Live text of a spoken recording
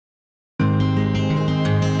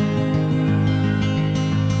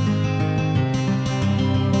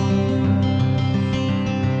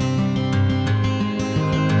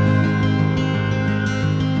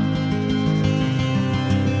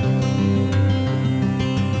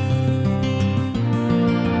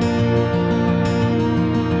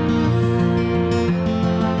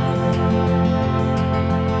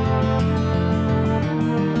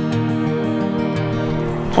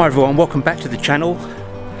Hi everyone, welcome back to the channel.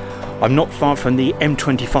 I'm not far from the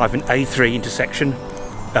M25 and A3 intersection,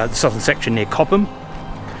 the southern section near Cobham.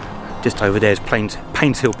 Just over there is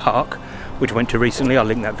Painshill Park, which I went to recently. I'll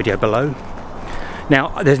link that video below.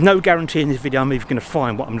 Now, there's no guarantee in this video I'm even going to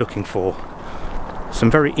find what I'm looking for. Some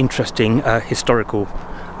very interesting historical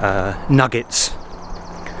nuggets.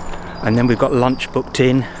 And then we've got lunch booked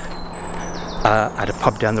in at a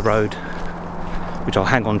pub down the road, which I'll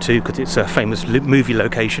hang on to because it's a famous movie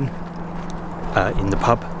location in the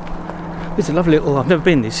pub. It's a lovely little, I've never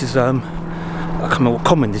been, this is, I can't remember what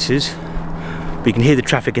common this is, but you can hear the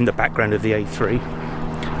traffic in the background of the A3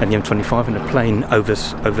 and the M25 and the plane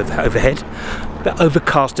overhead. A bit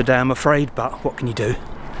overcast today, I'm afraid, but what can you do?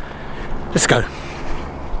 Let's go.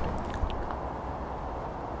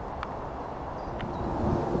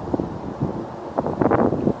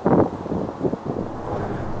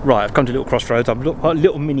 Right, I've come to a little crossroads. I've got a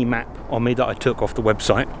little mini map on me that I took off the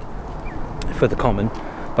website for the common.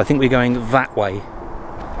 But I think we're going that way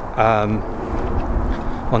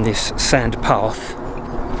on this sand path.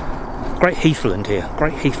 Great heathland here,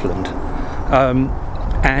 great heathland.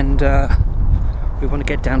 And we want to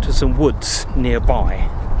get down to some woods nearby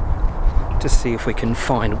to see if we can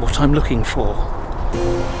find what I'm looking for.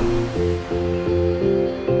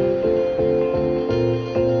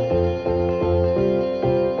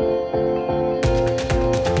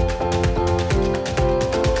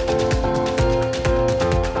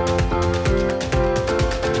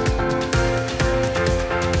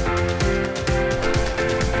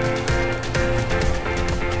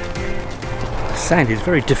 Sand is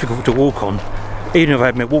very difficult to walk on, even if I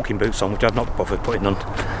had my walking boots on, which I've not bothered putting on.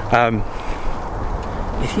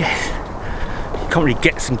 Yes, you can't really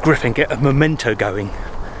get some grip and get a memento going,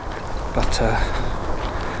 but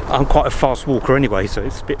I'm quite a fast walker anyway, so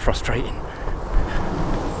it's a bit frustrating.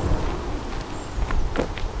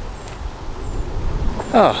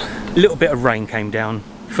 Oh, a little bit of rain came down.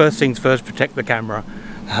 First things first, protect the camera.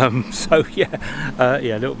 So yeah, a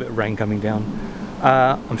little bit of rain coming down.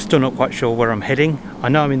 I'm still not quite sure where I'm heading. I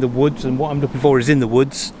know I'm in the woods, and what I'm looking for is in the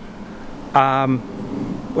woods.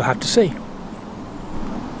 We'll have to see.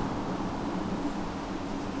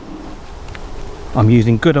 I'm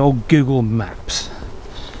using good old Google Maps.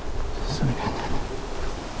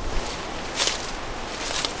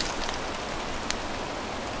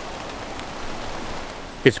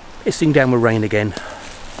 It's pissing down with rain again.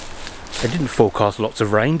 They didn't forecast lots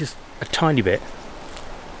of rain, just a tiny bit.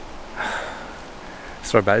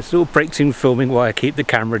 Sorry about it. Little breaks in filming while I keep the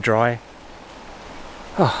camera dry.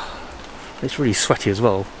 Oh, it's really sweaty as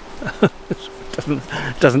well.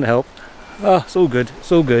 doesn't help. Oh, it's all good.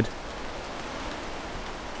 It's all good.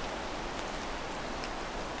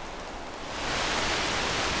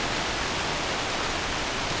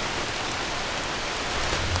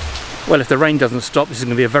 Well, if the rain doesn't stop, this is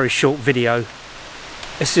going to be a very short video.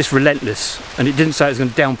 It's just relentless, and it didn't say it was going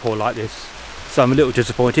to downpour like this. So I'm a little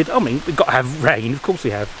disappointed. I mean, we've got to have rain, of course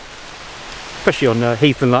we have. Especially on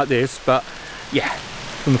heathland like this, but yeah,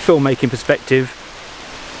 from a filmmaking perspective,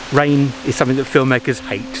 rain is something that filmmakers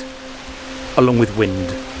hate, along with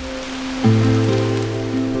wind.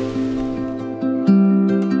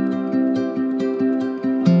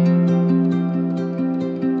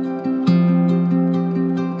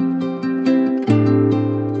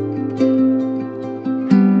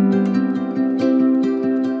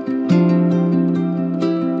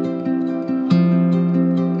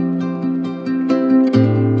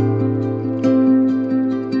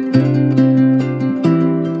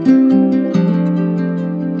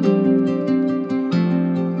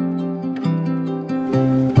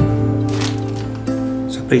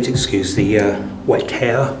 Please excuse the wet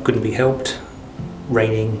hair, couldn't be helped.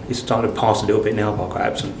 Raining, it's starting to pass a little bit now, but I got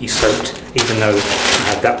absolutely soaked, even though I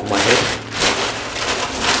had that on my head.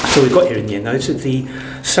 So we got here in the end though. This is the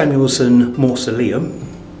Samuelson Mausoleum,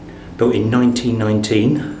 built in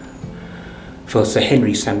 1919 for Sir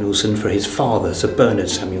Henry Samuelson, for his father, Sir Bernard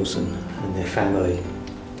Samuelson, and their family.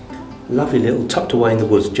 Lovely little, tucked away in the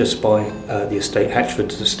woods just by the estate,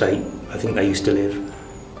 Hatchford's estate, I think they used to live.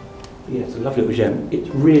 Yeah, it's a lovely little gem. It's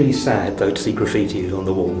really sad though to see graffiti on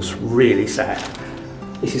the walls, really sad.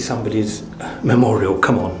 This is somebody's memorial,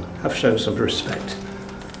 come on, show some respect.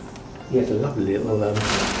 Yeah, it's a lovely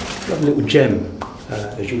little gem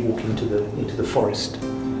as you walk into the forest.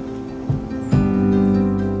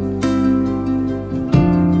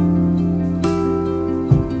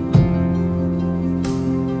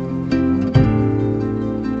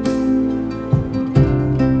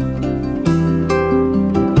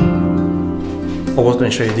 I was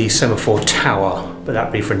going to show you the Semaphore Tower, but but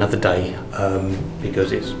that'll be for another day,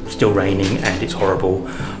 because it's still raining and it's horrible.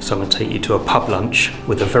 So I'm going to take you to a pub lunch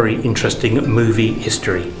with a very interesting movie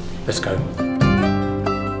history. Let's go.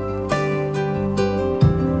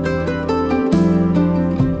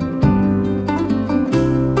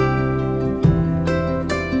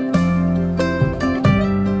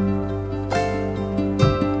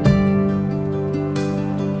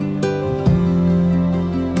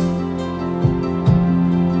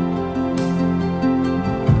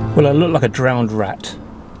 Well, I look like a drowned rat.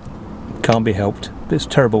 Can't be helped. It's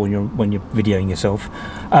terrible when you're videoing yourself.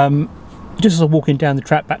 Just as I'm walking down the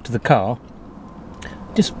track back to the car,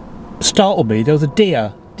 just startled me. There was a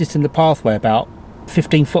deer just in the pathway about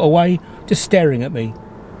 15 foot away, just staring at me.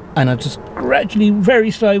 And I just gradually,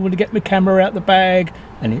 very slowly, wanted to get my camera out the bag,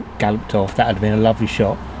 and it galloped off. That had been a lovely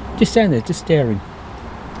shot. Just standing there, just staring.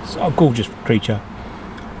 So a gorgeous creature.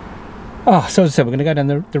 So as I said, we're going to go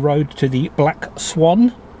down the road to the Black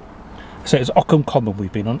Swan. So it's Ockham Common,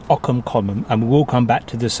 we've been on Ockham Common, and we will come back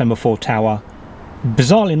to the Semaphore Tower.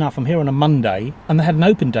 Bizarrely enough, I'm here on a Monday, and they had an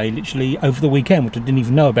open day literally over the weekend, which I didn't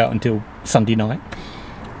even know about until Sunday night.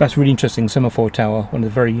 That's really interesting. Semaphore Tower, one of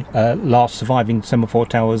the very last surviving Semaphore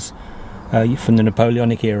Towers from the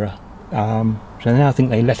Napoleonic era. So now I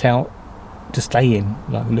think they let out to stay in,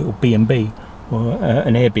 like a little B&B, or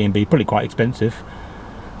an Airbnb, probably quite expensive.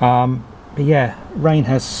 But yeah, rain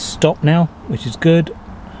has stopped now, which is good.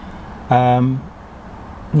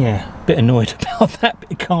 Yeah, a bit annoyed about that,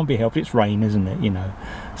 but it can't be helped. It's rain, isn't it, you know?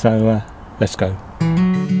 So let's go.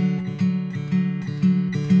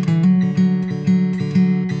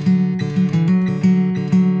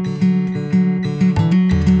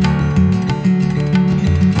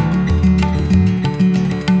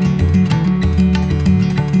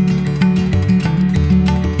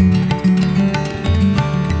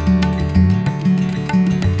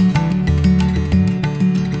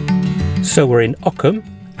 So we're in Ockham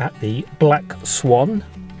at the Black Swan.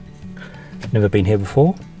 Never been here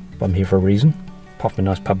before, but I'm here for a reason, apart from a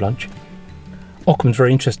nice pub lunch. Ockham's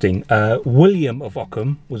very interesting. William of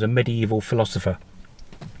Ockham was a medieval philosopher,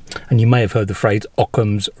 and you may have heard the phrase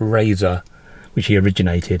Ockham's razor, which he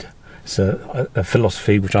originated. It's a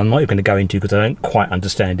philosophy which I'm not even going to go into because I don't quite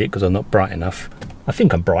understand it, because I'm not bright enough. I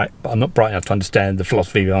think I'm bright, but I'm not bright enough to understand the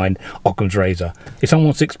philosophy behind Ockham's razor. If someone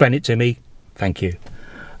wants to explain it to me, thank you.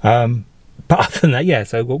 But other than that, yeah,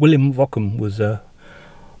 so William of Ockham was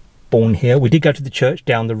born here. We did go to the church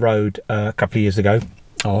down the road a couple of years ago.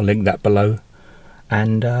 I'll link that below.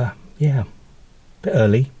 And yeah, a bit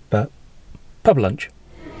early, but pub lunch.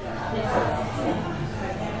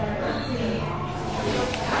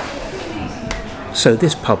 So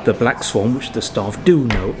this pub, the Black Swan, which the staff do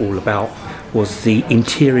know all about, was the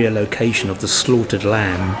interior location of the slaughtered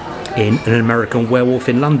lamb in An American Werewolf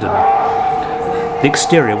in London. The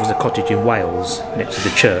exterior was a cottage in Wales next to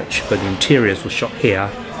the church, but the interiors were shot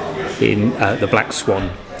here in the Black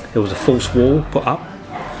Swan. There was a false wall put up.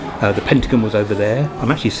 The Pentagon was over there.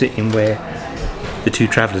 I'm actually sitting where the two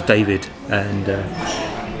travellers, David and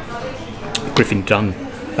Griffin Dunn,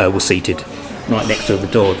 were seated, right next to the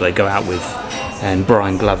door that they go out with. And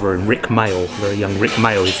Brian Glover and Rick Mail, very young Rick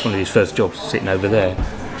Mail, is one of his first jobs, sitting over there.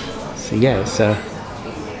 So yeah, it's a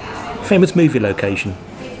famous movie location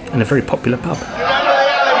and a very popular pub.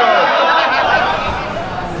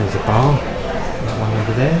 There's a bar, that one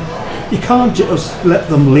over there. You can't just let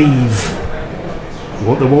them leave.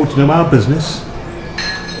 What they want to know our business.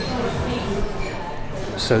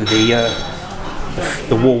 So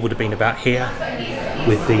the wall would have been about here,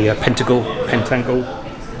 with the pentacle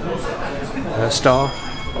star,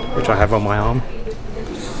 which I have on my arm.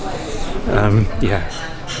 Yeah,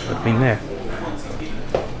 would have been there.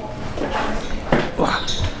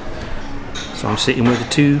 So I'm sitting where the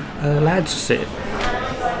two lads sit.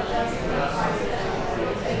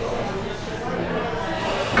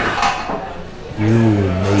 You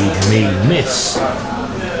made me miss.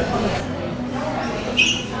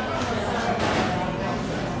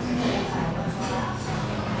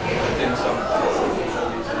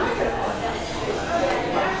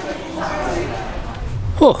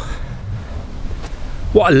 Oh,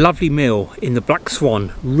 what a lovely meal in the Black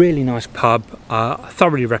Swan. Really nice pub. I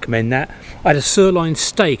thoroughly recommend that. I had a sirloin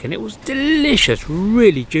steak and it was delicious,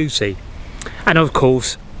 really juicy. And of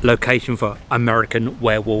course, location for American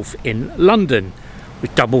Werewolf in London,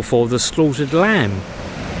 with double for the slaughtered lamb.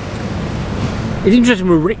 It's interesting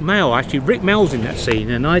with Rick Mail, actually. Rick Mail's in that scene,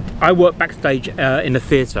 and I work backstage in a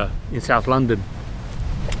theatre in South London.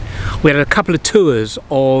 We had a couple of tours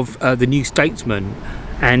of the New Statesman,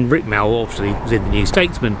 and Rick Mail obviously was in the New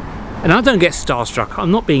Statesman. And I don't get starstruck. I'm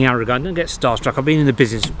not being arrogant, I don't get starstruck. I've been in the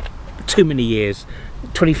business too many years,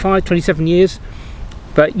 25, 27 years.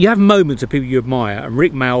 But you have moments of people you admire, and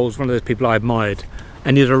Rick Mayall's one of those people I admired,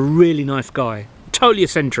 and he's a really nice guy. Totally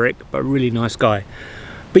eccentric, but a really nice guy.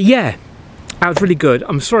 But yeah, that was really good.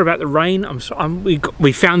 I'm sorry about the rain.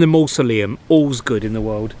 We found the Mausoleum. All's good in the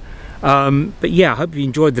world. But yeah, I hope you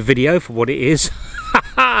enjoyed the video for what it is.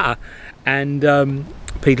 And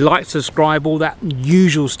please like, subscribe, all that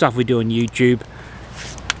usual stuff we do on YouTube.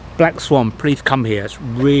 Black Swan, please come here. It's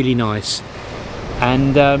really nice.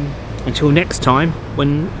 And until next time,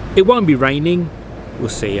 when it won't be raining, we'll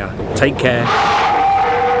see ya. Take care.